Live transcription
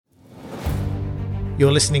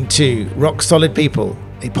You're listening to Rock Solid People,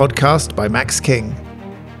 a podcast by Max King.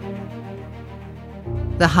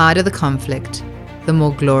 The harder the conflict, the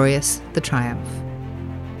more glorious the triumph.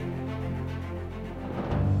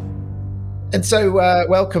 And so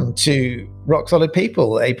welcome to Rock Solid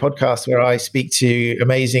People, a podcast where I speak to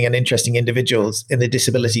amazing and interesting individuals in the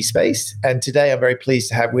disability space. And today I'm very pleased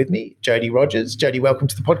to have with me Jodie Rogers. Jodie, welcome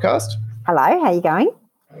to the podcast. Hello, how are you going?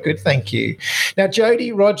 Good, thank you. Now,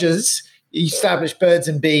 Jodie Rogers established Birds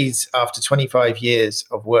and Bees after 25 years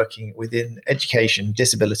of working within education,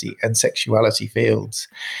 disability and sexuality fields.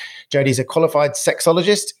 Jodie is a qualified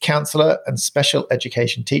sexologist, counsellor and special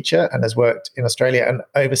education teacher and has worked in Australia and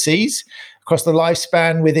overseas across the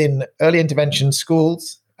lifespan within early intervention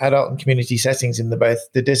schools, adult and community settings in both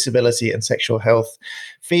the disability and sexual health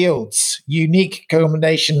fields. Unique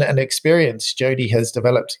combination and experience, Jodie has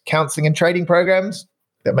developed counselling and training programs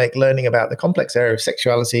that make learning about the complex area of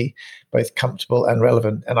sexuality both comfortable and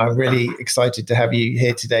relevant. And I'm really excited to have you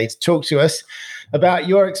here today to talk to us about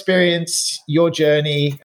your experience, your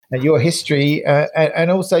journey, and your history,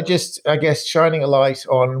 and also just, I guess, shining a light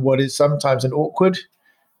on what is sometimes an awkward,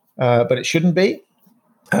 but it shouldn't be,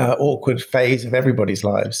 awkward phase of everybody's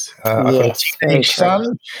lives. I've got a teenage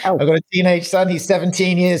son. I've got a teenage son. He's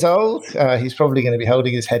 17 years old. He's probably going to be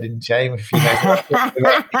holding his head in shame if he knows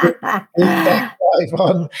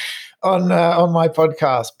on my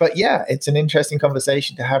podcast. But yeah, it's an interesting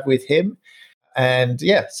conversation to have with him. And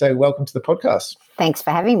yeah, so welcome to the podcast. Thanks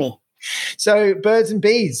for having me. So Birds and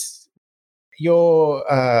Bees,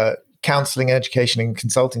 your counselling, education and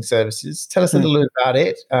consulting services. Tell us a little bit about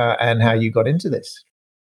it and how you got into this.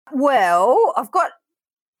 Well, I've got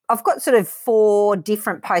sort of 4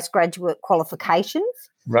 different postgraduate qualifications.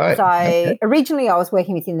 Right. So Originally I was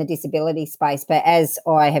working within the disability space, but as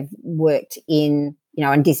I have worked in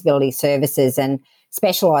disability services and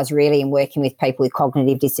specialised really in working with people with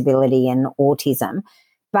cognitive disability and autism.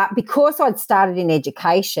 But because I'd started in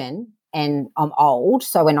education, and I'm old,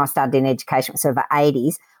 so when I started in education, it was sort of the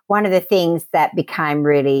 80s, one of the things that became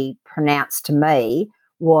really pronounced to me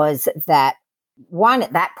was that, one,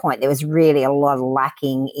 at that point, there was really a lot of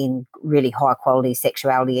lacking in really high-quality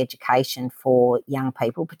sexuality education for young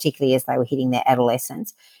people, particularly as they were hitting their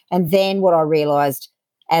adolescence. And then what I realised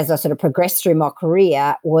as I sort of progressed through my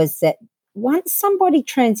career was that once somebody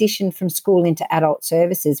transitioned from school into adult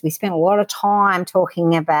services, we spent a lot of time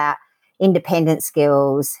talking about independent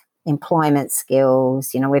skills, employment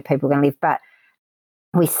skills, where people are going to live. But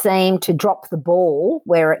we seemed to drop the ball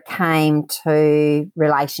where it came to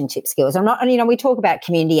relationship skills. We talk about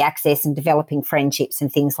community access and developing friendships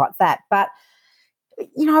and things like that. But,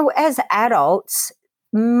 as adults,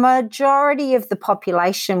 majority of the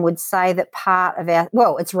population would say that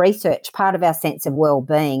it's research, part of our sense of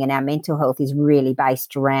well-being and our mental health is really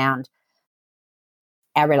based around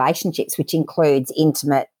our relationships, which includes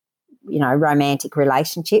intimate, romantic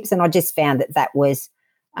relationships. And I just found that was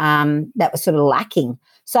sort of lacking.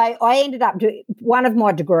 So I ended up doing, one of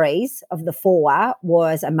my degrees of the 4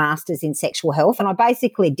 was a master's in sexual health. And I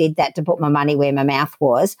basically did that to put my money where my mouth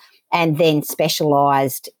was, and then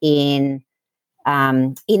specialised in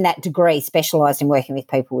that degree, specialised in working with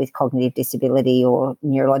people with cognitive disability or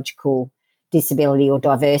neurological disability or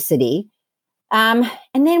diversity. And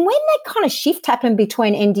then when that kind of shift happened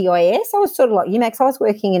between NDIS, I was sort of like you, Max, I was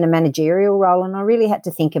working in a managerial role and I really had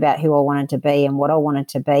to think about who I wanted to be and what I wanted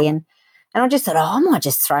to be. And I just thought, I might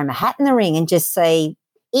just throw my hat in the ring and just see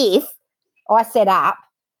if I set up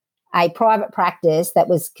a private practice that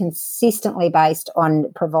was consistently based on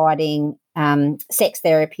providing sex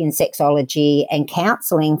therapy and sexology and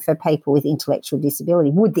counselling for people with intellectual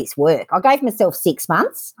disability. Would this work? I gave myself 6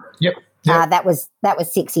 months. Yep. That was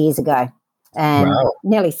 6 years ago, and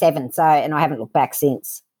nearly 7. So, and I haven't looked back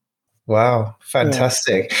since. Wow,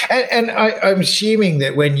 fantastic! Yeah. And I'm assuming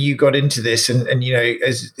that when you got into this, and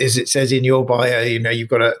as it says in your bio, you've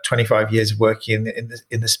got 25 years of working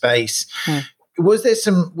in the space. Was there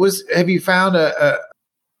have you found a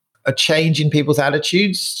change in people's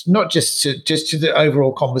attitudes, not just to the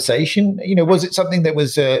overall conversation? Was it something that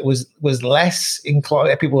was less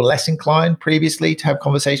inclined? People were less inclined previously to have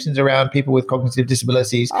conversations around people with cognitive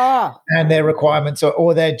disabilities and their requirements,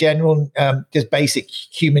 or their general just basic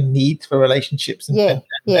human needs for relationships. You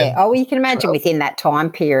can imagine within that time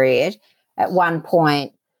period, at one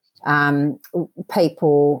point,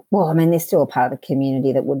 people. Well, there's still a part of the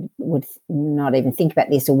community that would not even think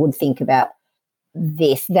about this, or would think about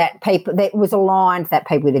this, that people that was aligned that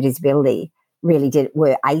people with a disability really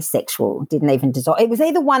were asexual, didn't even desire. It was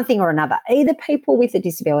either one thing or another. Either people with a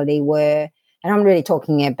disability were, and I'm really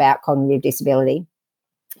talking about cognitive disability,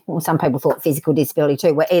 or some people thought physical disability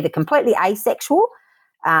too, were either completely asexual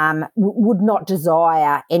would not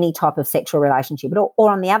desire any type of sexual relationship at all,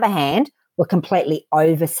 or on the other hand, were completely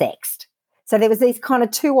oversexed. So there was these kind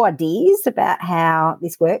of two ideas about how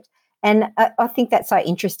this worked. And I think that's so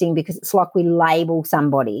interesting because it's like we label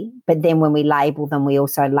somebody, but then when we label them, we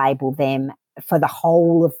also label them for the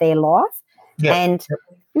whole of their life. Yeah. And,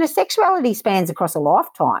 sexuality spans across a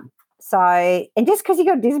lifetime. So, and just because you've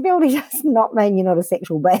got a disability does not mean you're not a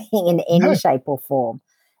sexual being in any shape or form.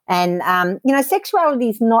 And, sexuality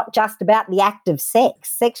is not just about the act of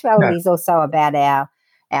sex. Sexuality is also about our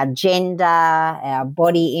gender, our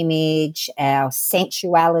body image, our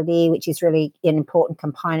sensuality, which is really an important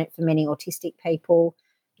component for many autistic people.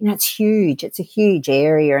 It's huge. It's a huge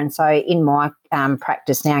area. And so in my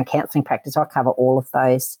practice now, in counselling practice, I cover all of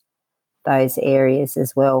those areas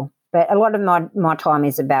as well. But a lot of my time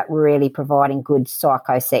is about really providing good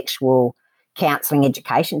psychosexual counselling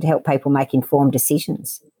education to help people make informed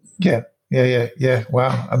decisions. Yeah.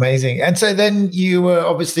 Wow, amazing. And so then you were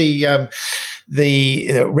obviously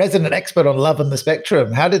the resident expert on love on the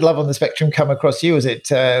spectrum. How did love on the spectrum come across you? Was it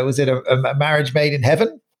a marriage made in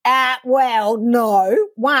heaven? Well, no.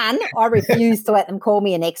 One, I refuse to let them call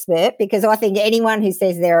me an expert because I think anyone who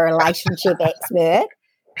says they're a relationship expert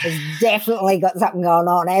has definitely got something going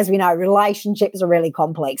on. As we know, relationships are really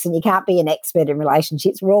complex and you can't be an expert in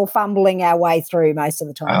relationships. We're all fumbling our way through most of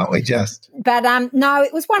the time. Aren't we just? But no,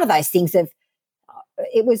 it was one of those things of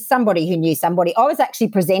it was somebody who knew somebody. I was actually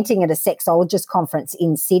presenting at a sexologist conference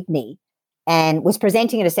in Sydney and was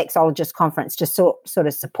presenting at a sexologist conference to sort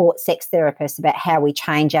of support sex therapists about how we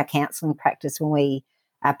change our counselling practice when we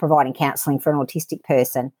are providing counselling for an autistic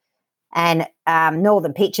person. And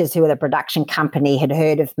Northern Pictures, who are the production company, had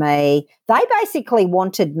heard of me. They basically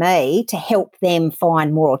wanted me to help them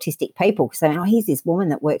find more autistic people. So, here's this woman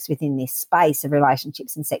that works within this space of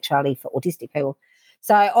relationships and sexuality for autistic people.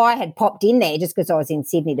 So I had popped in there just because I was in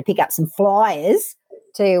Sydney to pick up some flyers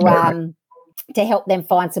to help them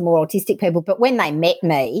find some more autistic people. But when they met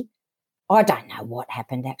me, I don't know what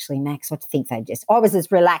happened actually, Max. I think I was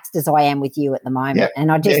as relaxed as I am with you at the moment.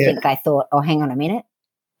 And I just think they thought, oh, hang on a minute,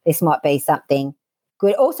 this might be something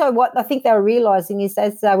good. Also, what I think they were realising is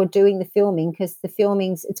as they were doing the filming, because the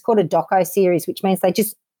filming's, it's called a doco-series, which means they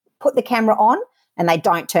just put the camera on and they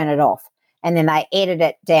don't turn it off. And then they edit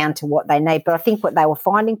it down to what they need. But I think what they were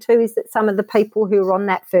finding too is that some of the people who were on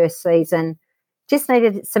that first season just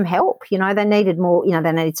needed some help. They needed more,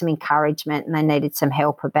 they needed some encouragement and they needed some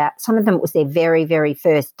help about, some of them it was their very, very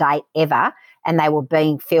first date ever and they were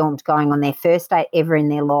being filmed going on their first date ever in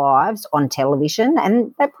their lives on television,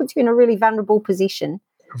 and that puts you in a really vulnerable position.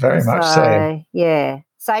 Very much so. Yeah.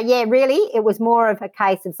 So, really, it was more of a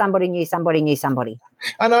case of somebody knew somebody.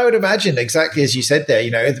 And I would imagine exactly as you said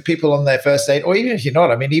there, the people on their first date, or even if you're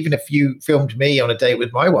not, even if you filmed me on a date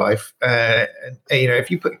with my wife,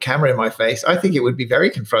 if you put a camera in my face, I think it would be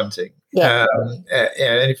very confronting. Yeah.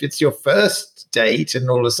 And if it's your first date and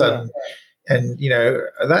all of a sudden, and,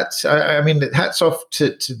 that's, hats off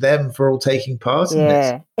to them for all taking part in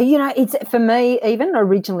this. It's for me, even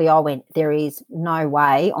originally I went, there is no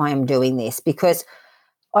way I am doing this because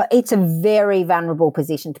it's a very vulnerable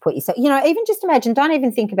position to put yourself. Even just imagine, don't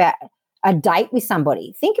even think about a date with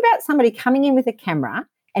somebody. Think about somebody coming in with a camera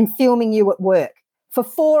and filming you at work for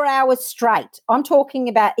 4 hours straight. I'm talking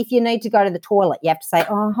about if you need to go to the toilet, you have to say,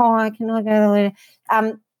 oh, hi, can I go?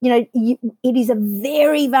 It is a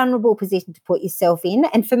very vulnerable position to put yourself in.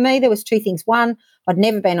 And for me, there was two things. One, I'd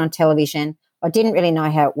never been on television. I didn't really know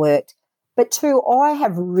how it worked. But two, I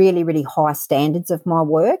have really, really high standards of my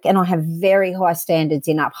work and I have very high standards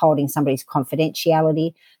in upholding somebody's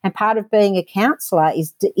confidentiality. And part of being a counsellor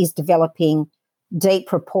is developing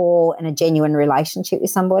deep rapport and a genuine relationship with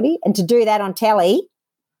somebody. And to do that on telly,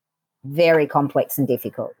 very complex and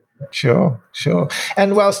difficult. Sure.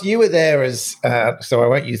 And whilst you were there as, so I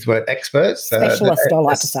won't use the word experts. Specialist, I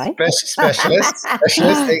like to say. Specialist,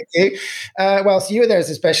 thank you. Whilst you were there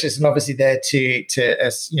as a specialist and obviously there to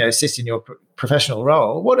assist in your professional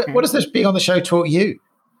role, what has this being on the show taught you?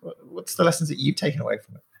 What's the lessons that you've taken away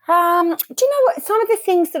from it? Do you know what? Some of the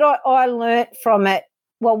things that I learnt from it,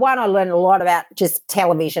 well, one, I learned a lot about just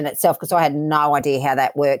television itself because I had no idea how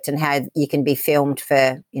that worked and how you can be filmed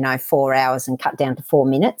for, 4 hours and cut down to 4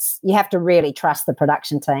 minutes. You have to really trust the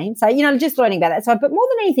production team. So, just learning about that side. But more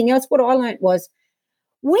than anything else, what I learned was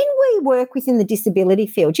when we work within the disability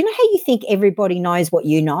field, you know how you think everybody knows what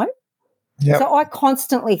you know? Yep. So I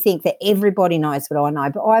constantly think that everybody knows what I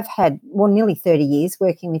know, but I've had, nearly 30 years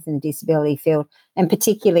working within the disability field and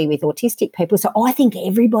particularly with autistic people. So I think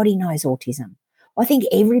everybody knows autism. I think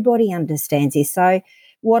everybody understands this. So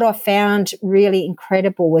what I found really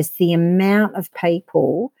incredible was the amount of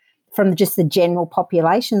people from just the general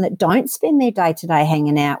population that don't spend their day-to-day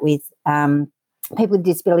hanging out with people with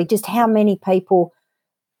disability, just how many people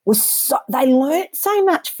they learnt so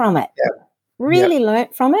much from it. Yeah. Really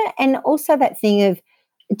learnt from it. And also that thing of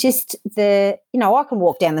just I can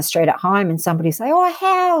walk down the street at home and somebody say, oh,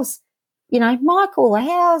 how's, Michael, or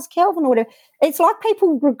how's Kelvin, or whatever. It's like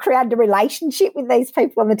people created a relationship with these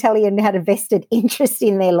people on the telly and had a vested interest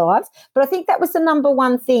in their lives. But I think that was the number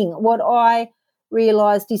one thing. What I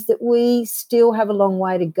realised is that we still have a long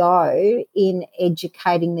way to go in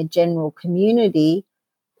educating the general community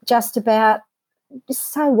just about,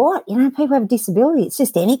 so what? People have a disability. It's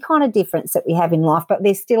just any kind of difference that we have in life, but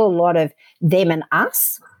there's still a lot of them and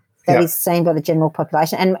us that is seen by the general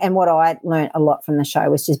population. And what I learned a lot from the show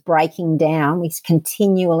was just breaking down. We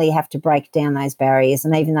continually have to break down those barriers.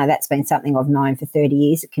 And even though that's been something I've known for 30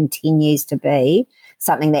 years, it continues to be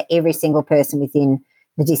something that every single person within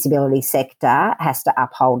the disability sector has to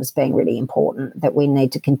uphold as being really important, that we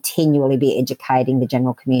need to continually be educating the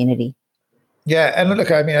general community. Yeah, and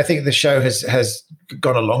look, I mean, I think the show has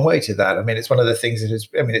gone a long way to that. I mean, it's one of the things that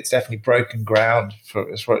it's definitely broken ground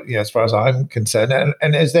as far as I'm concerned.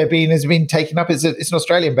 And has it been taken up? It's an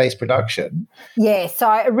Australian-based production. Yeah,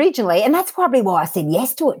 so originally, and that's probably why I said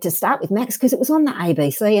yes to it to start with, Max, because it was on the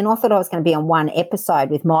ABC, and I thought I was going to be on one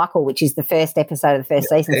episode with Michael, which is the first episode of the first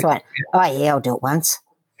season. So I went, oh yeah, I'll do it once.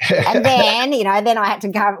 And then, then I had to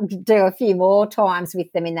go do a few more times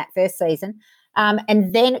with them in that first season.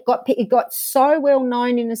 And then it got so well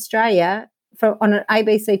known in Australia on an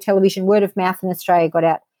ABC television, word of mouth in Australia got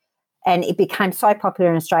out, and it became so popular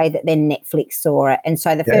in Australia that then Netflix saw it. And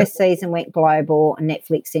so the first season went global on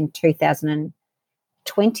Netflix in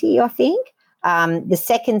 2020, I think. The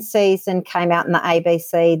second season came out in the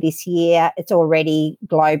ABC this year. It's already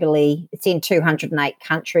globally. It's in 208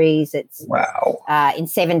 countries. It's in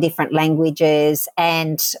 7 different languages,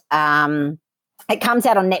 and it comes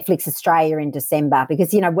out on Netflix Australia in December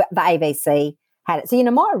because, the ABC had it. So,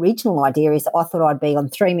 my original idea is I thought I'd be on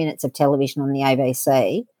 3 minutes of television on the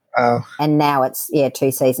ABC. Oh. And now it's,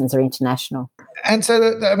 2 seasons are international. And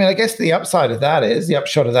so, I guess the upshot of that is,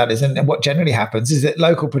 and what generally happens is that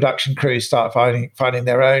local production crews start finding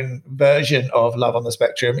their own version of Love on the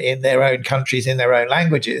Spectrum in their own countries, in their own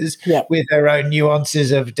languages, with their own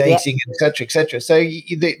nuances of dating, et cetera, et cetera. So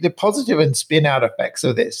the positive and spin-out effects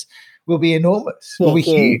of this will be enormous. Will be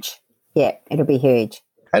huge. Yeah, it'll be huge.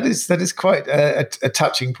 That is quite a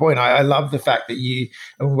touching point. I love the fact that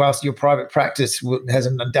whilst your private practice has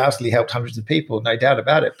undoubtedly helped hundreds of people, no doubt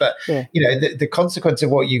about it. But the consequence of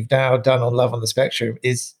what you've now done on Love on the Spectrum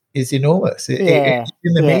is enormous. It's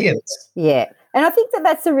in the millions. Yeah, and I think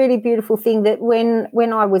that's a really beautiful thing. That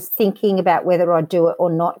when I was thinking about whether I'd do it or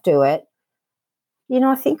not do it,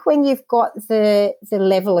 I think when you've got the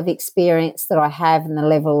level of experience that I have and the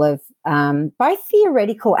level of both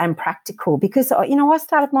theoretical and practical, because, I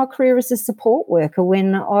started my career as a support worker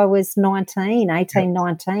when I was 19.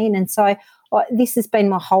 And so this has been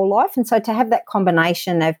my whole life. And so to have that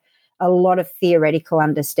combination of a lot of theoretical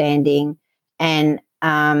understanding and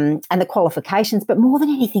the qualifications, but more than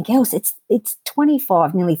anything else, it's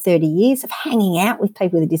 25, nearly 30 years of hanging out with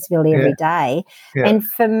people with a disability every day. Yeah. And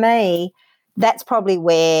for me, that's probably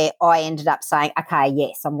where I ended up saying, okay,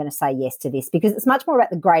 yes, I'm going to say yes to this, because it's much more about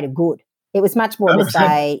the greater good. It was much more to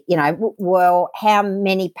say, well, how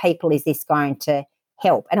many people is this going to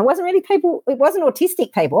help? And it wasn't really people, it wasn't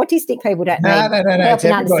autistic people. Autistic people don't need help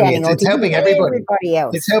in understanding autism. It's helping everybody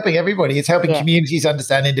else. It's helping everybody. It's helping communities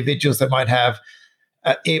understand individuals that might have,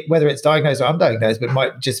 whether it's diagnosed or undiagnosed, but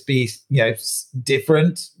might just be,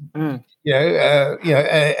 different, and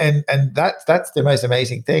that's the most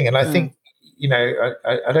amazing thing. And I think, I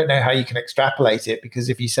don't know how you can extrapolate it, because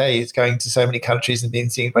if you say it's going to so many countries and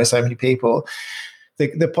being seen by so many people,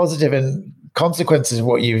 the positive and consequences of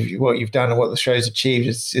what you've done and what the show's achieved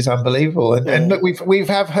is unbelievable. And look, we've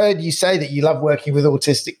heard you say that you love working with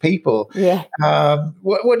autistic people. Yeah. Why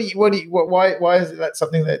is that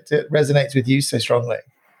something that resonates with you so strongly?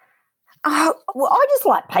 Oh, well, I just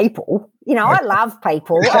like people. I love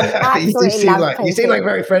people. I absolutely love people. You seem like a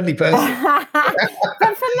very friendly person.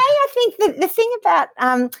 But for me, I think the thing about,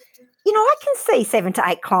 I can see 7 to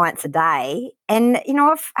 8 clients a day, and,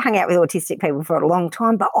 I've hung out with autistic people for a long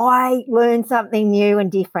time, but I learn something new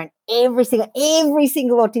and different. Every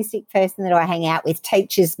single autistic person that I hang out with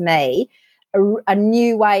teaches me a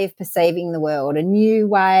new way of perceiving the world, a new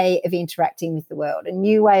way of interacting with the world, a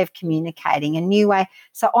new way of communicating, a new way.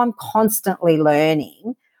 So I'm constantly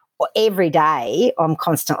learning, or every day I'm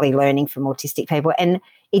constantly learning from autistic people. And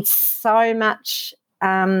it's so much,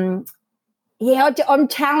 I'm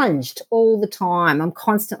challenged all the time. I'm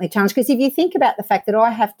constantly challenged because if you think about the fact that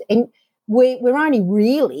I have to, and we're only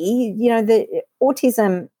really, the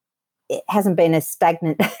autism, it hasn't been a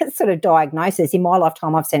stagnant sort of diagnosis. In my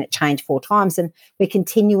lifetime, I've seen it change 4 times, and we're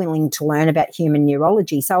continuing to learn about human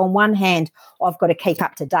neurology. So on one hand, I've got to keep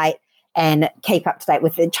up to date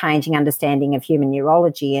with the changing understanding of human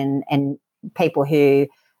neurology and people who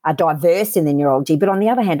are diverse in the neurology. But on the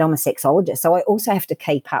other hand, I'm a sexologist, so I also have to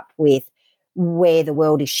keep up with where the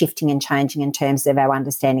world is shifting and changing in terms of our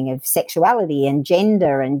understanding of sexuality and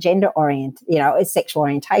gender sexual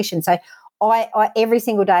orientation. So I every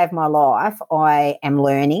single day of my life, I am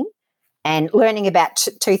learning about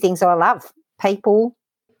 2 things I love: people,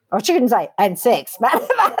 I shouldn't say, and sex,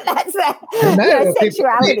 but that's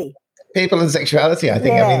sexuality. People and sexuality, I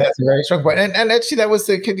think. I mean, that's a very strong point. And actually, that was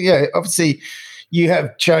obviously, you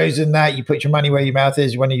have chosen that. You put your money where your mouth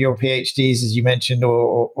is. One of your PhDs, as you mentioned,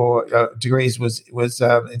 or degrees was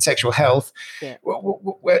in sexual health. Yeah.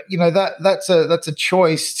 That's a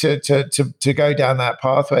choice to go down that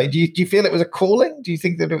pathway. Do you feel it was a calling? Do you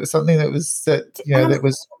think that it was something that was that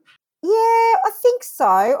was? Yeah, I think so.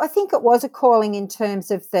 I think it was a calling in terms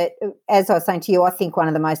of that. As I was saying to you, I think one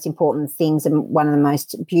of the most important things and one of the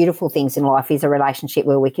most beautiful things in life is a relationship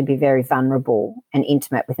where we can be very vulnerable and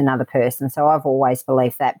intimate with another person. So I've always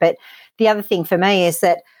believed that. But the other thing for me is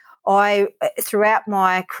that throughout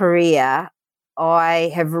my career,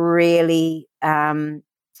 I have really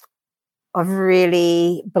I've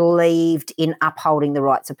really believed in upholding the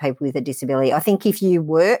rights of people with a disability. I think if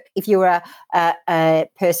you're a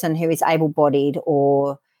person who is able-bodied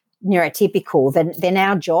or neurotypical, then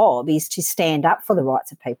our job is to stand up for the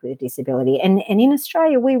rights of people with a disability. And in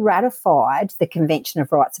Australia, we ratified the Convention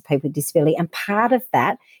of Rights of People with Disability, and part of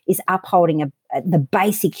that is upholding the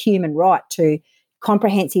basic human right to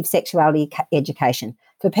comprehensive sexuality education,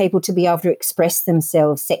 for people to be able to express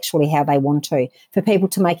themselves sexually how they want to, for people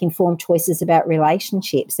to make informed choices about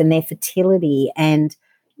relationships and their fertility and,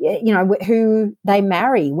 who they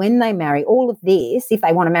marry, when they marry, all of this, if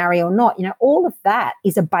they want to marry or not, all of that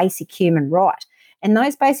is a basic human right. And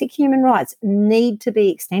those basic human rights need to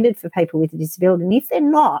be extended for people with a disability. And if they're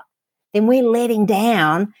not, then we're letting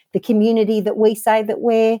down the community that we say that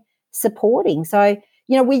we're supporting. So,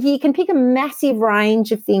 you can pick a massive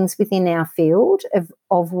range of things within our field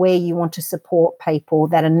of where you want to support people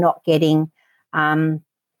that are not getting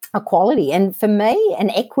equality and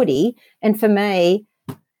equity. And for me,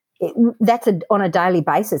 that's on a daily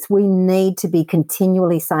basis. We need to be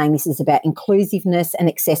continually saying this is about inclusiveness and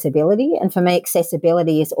accessibility. And for me,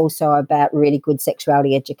 accessibility is also about really good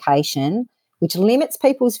sexuality education, which limits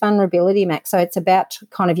people's vulnerability, Max. So it's about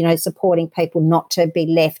kind of, supporting people not to be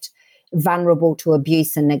left vulnerable to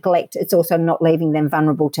abuse and neglect. It's also not leaving them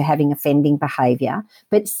vulnerable to having offending behaviour.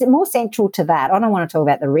 But it's more central to that. I don't want to talk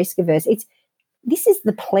about the risk averse. This is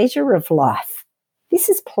the pleasure of life. This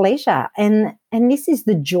is pleasure and this is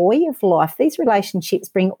the joy of life. These relationships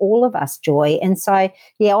bring all of us joy. And so,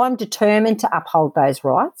 I'm determined to uphold those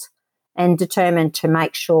rights and determined to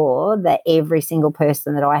make sure that every single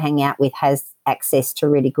person that I hang out with has access to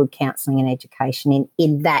really good counselling and education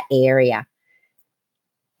in that area.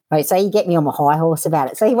 Right, so you get me on my high horse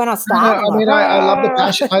about it. So when I start, I love the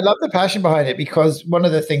passion. I love the passion behind it, because one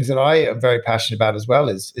of the things that I am very passionate about as well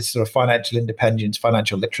is sort of financial independence,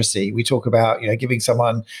 financial literacy. We talk about giving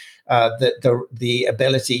someone the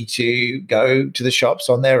ability to go to the shops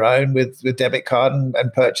on their own with debit card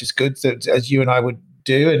and purchase goods as you and I would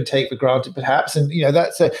do and take for granted, perhaps. And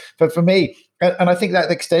that's for me, and I think that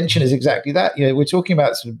the extension is exactly that. We're talking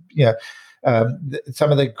about sort of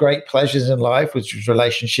some of the great pleasures in life, which is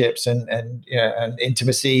relationships and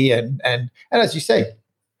intimacy and as you say,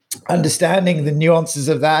 understanding the nuances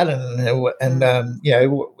of that and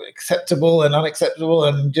acceptable and unacceptable,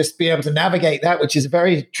 and just being able to navigate that, which is a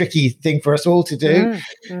very tricky thing for us all to do.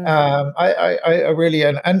 I really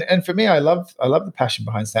and for me, I love the passion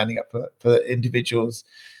behind standing up for individuals'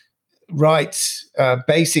 rights,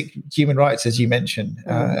 basic human rights, as you mentioned,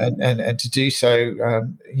 and to do so,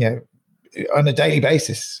 on a daily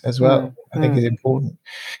basis as well. I think is important.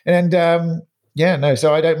 And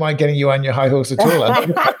so I don't mind getting you on your high horse at all. I love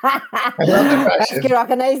the passion. Good. I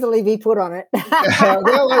can easily be put on it.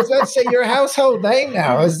 Well, I was about to say, you're a household name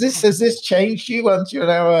now. Has this changed you once you're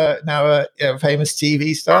now a famous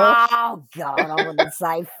TV star? Oh God, I wouldn't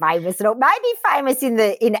say famous at all. Maybe famous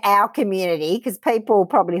in our community, because people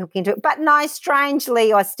probably hook into it. But no,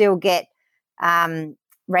 strangely, I still get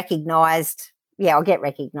recognised. Yeah, I'll get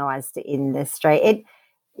recognised in the street.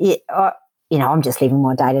 I'm just living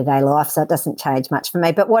my day-to-day life, so it doesn't change much for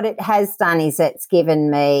me. But what it has done is it's given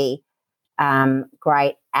me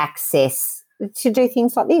great access to do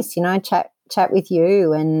things like this, chat with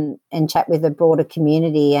you and chat with the broader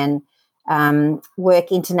community and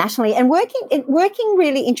work internationally and working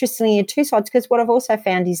really interestingly in two sides, because what I've also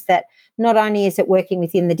found is that not only is it working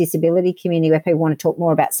within the disability community where people want to talk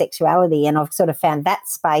more about sexuality, and I've sort of found that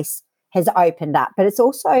space has opened up, but it's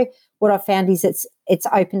also what I've found is it's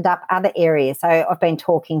opened up other areas. So I've been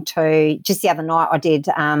talking to, just the other night I did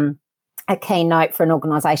a keynote for an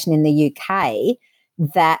organisation in the UK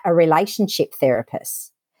that are relationship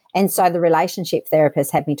therapists. And so the relationship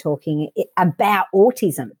therapists had me talking about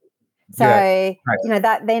autism. So,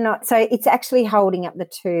 that they're not, so it's actually holding up the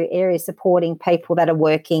two areas, supporting people that are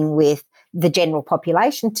working with the general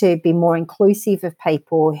population to be more inclusive of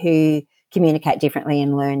people who communicate differently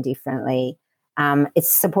and learn differently.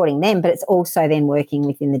 It's supporting them, but it's also then working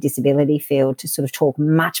within the disability field to sort of talk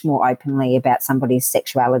much more openly about somebody's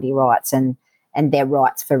sexuality rights and their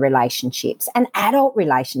rights for relationships and adult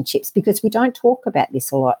relationships, because we don't talk about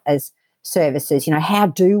this a lot as services. How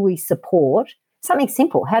do we support something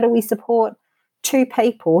simple? How do we support two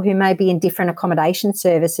people who may be in different accommodation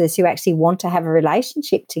services who actually want to have a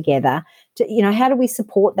relationship together? How do we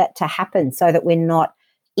support that to happen so that we're not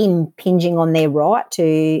impinging on their right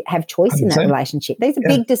to have choice in that relationship? These are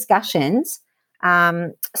big discussions.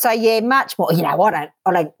 Much more.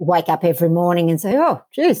 I don't wake up every morning and say, "Oh,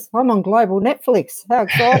 geez, I'm on global Netflix. How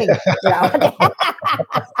exciting!"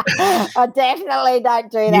 I definitely don't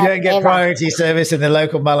do that. You don't get priority service in the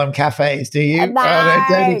local Mullum cafes, do you? No,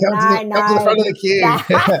 come to the front of the queue.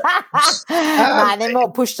 No, they're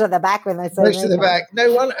more pushed to the back when they say pushed to the back.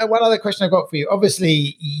 No, one other question I've got for you.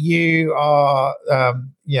 Obviously, you are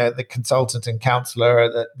the consultant and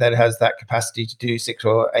counsellor that has that capacity to do 6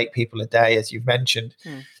 or 8 people a day, as you've mentioned.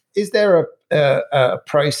 Is there a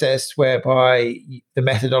process whereby the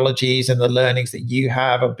methodologies and the learnings that you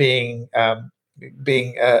have are being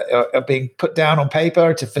put down on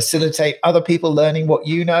paper to facilitate other people learning what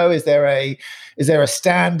you know? Is there a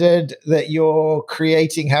standard that you're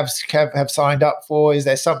creating, have signed up for? Is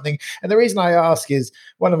there something? And the reason I ask is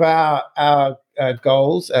one of our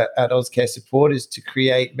goals at Auscare Support is to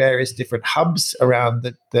create various different hubs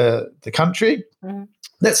around the country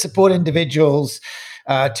that support individuals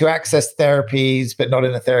to access therapies, but not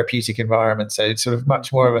in a therapeutic environment. So it's sort of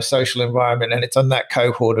much more of a social environment, and it's on that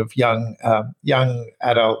cohort of young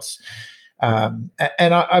adults. And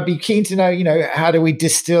I'd be keen to know, how do we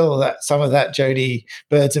distill some of that, Jodie,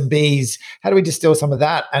 birds and bees? How do we distill some of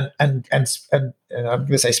that and I'm going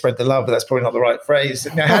to say spread the love, but that's probably not the right phrase.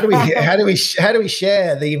 Now, how do we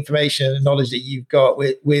share the information and knowledge that you've got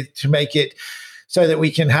with to make it so that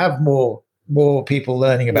we can have more people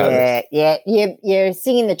learning about it? Yeah. You're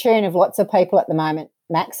singing the tune of lots of people at the moment,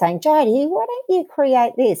 Max, saying, "Jodie, why don't you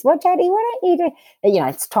create this? Well, Jodie, why don't you do?"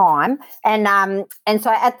 It's time. And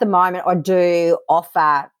so at the moment, I do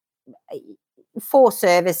offer for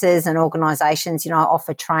services and organisations. I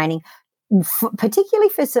offer training, particularly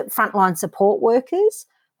for frontline support workers,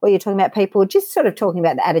 where you're talking about people just sort of talking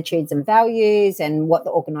about the attitudes and values and what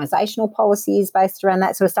the organisational policy is based around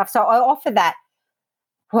that sort of stuff. So I offer that.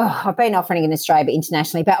 Well, I've been offering in Australia, but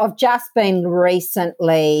internationally, but I've just been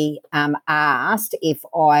recently asked if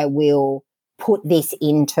I will put this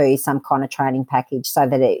into some kind of training package so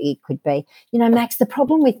that it could be, Max, the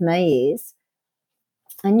problem with me is,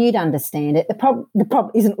 and you'd understand it, the problem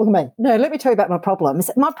isn't, look at me. No, let me tell you about my problems.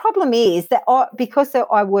 My problem is that because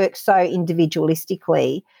I work so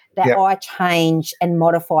individualistically, that I change and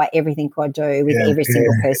modify everything I do with every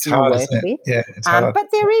single person I work with. Yeah, it's hard.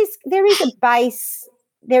 But there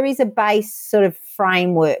is a base sort of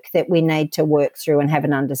framework that we need to work through and have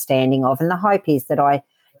an understanding of. And the hope is that I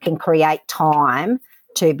can create time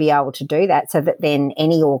to be able to do that so that then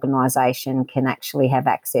any organisation can actually have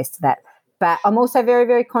access to that. But I'm also very,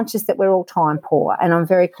 very conscious that we're all time poor, and I'm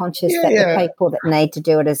very conscious that the people that need to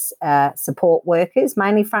do it as support workers,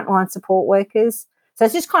 mainly frontline support workers. So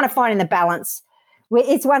it's just kind of finding the balance.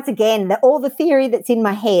 It's once again all the theory that's in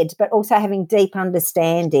my head, but also having deep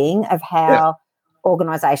understanding of how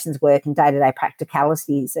organisations work and day-to-day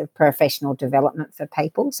practicalities of professional development for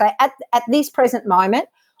people. So at this present moment,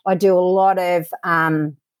 I do a lot of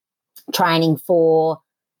training for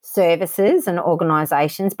services and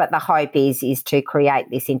organisations, but the hope is to create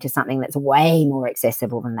this into something that's way more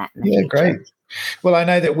accessible than that in the future. Great. Well, I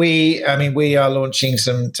know that we are launching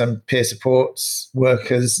some peer supports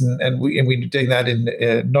workers, and we're doing that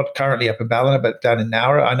in not currently up in Ballina, but down in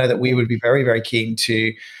Nowra. I know that we would be very, very keen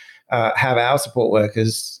to have our support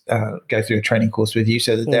workers go through a training course with you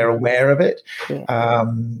so that they're aware of it.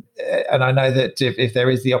 And I know that if there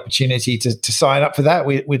is the opportunity to sign up for that,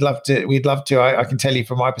 we'd love to. I can tell you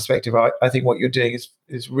from my perspective, I think what you're doing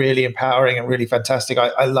is really empowering and really fantastic.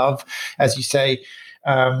 I love, as you say,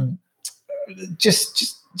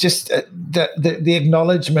 just the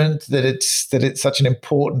acknowledgement that it's such an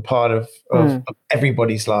important part of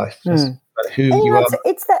everybody's life. Who you are.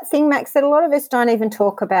 It's that thing, Max, that a lot of us don't even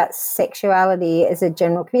talk about sexuality as a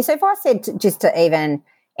general community. So if I said just to even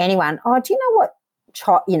anyone, do you know what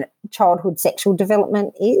childhood sexual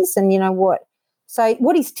development is, and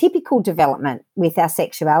what is typical development with our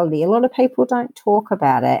sexuality? A lot of people don't talk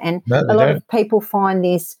about it, and a lot of people find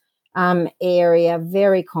this area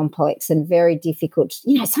very complex and very difficult.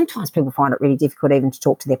 Sometimes people find it really difficult even to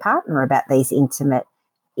talk to their partner about these intimate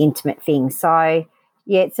things. So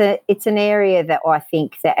yeah, it's an area that I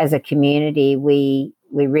think that as a community we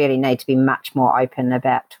really need to be much more open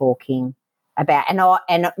about talking about.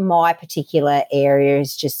 And my particular area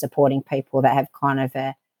is just supporting people that have kind of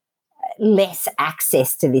a less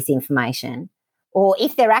access to this information. Or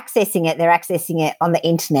if they're accessing it on the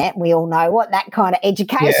internet. We all know what that kind of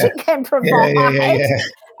education can provide.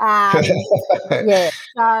 I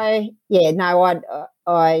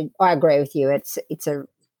agree with you.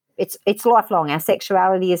 It's lifelong. Our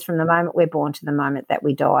sexuality is from the moment we're born to the moment that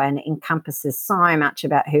we die, and encompasses so much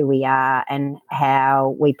about who we are and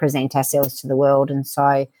how we present ourselves to the world. And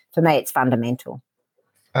so for me, it's fundamental.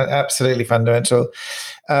 Absolutely fundamental.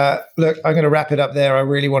 Look, I'm going to wrap it up there. I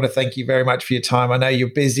really want to thank you very much for your time. I know you're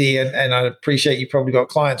busy, and I appreciate you probably got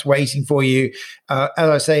clients waiting for you. As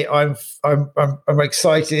I say, I'm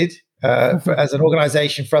excited as an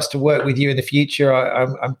organisation for us to work with you in the future.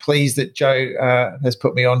 I'm pleased that Joe has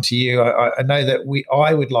put me on to you. I know that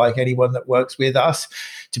I would like anyone that works with us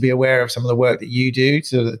to be aware of some of the work that you do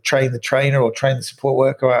to train the trainer or train the support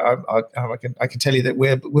worker. I can tell you that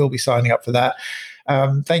we'll be signing up for that.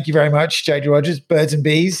 Thank you very much, Jodie Rogers, Birds and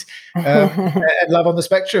Bees, and Love on the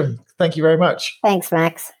Spectrum. Thank you very much. Thanks,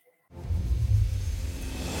 Max.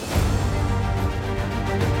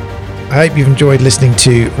 I hope you've enjoyed listening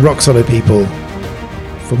to Rock Solid People.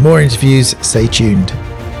 For more interviews, stay tuned.